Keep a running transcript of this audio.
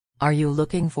Are you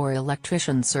looking for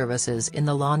electrician services in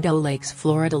the Land O'Lakes,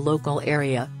 Florida local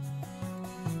area?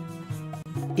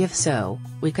 If so,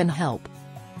 we can help.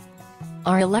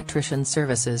 Our Electrician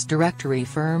Services directory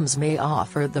firms may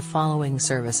offer the following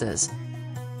services: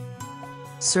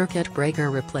 circuit breaker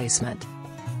replacement,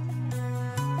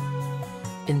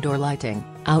 indoor lighting,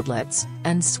 outlets,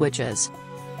 and switches,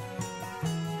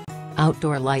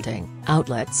 outdoor lighting,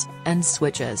 outlets, and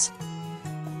switches,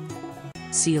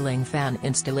 ceiling fan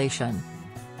installation,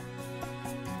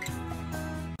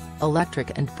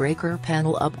 electric and breaker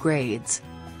panel upgrades,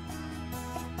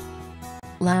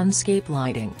 landscape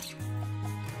lighting.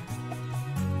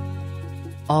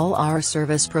 All our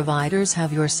service providers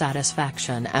have your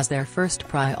satisfaction as their first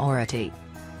priority.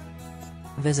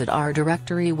 Visit our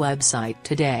directory website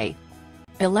today: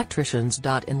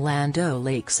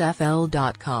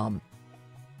 electricians.inlandolakesfl.com.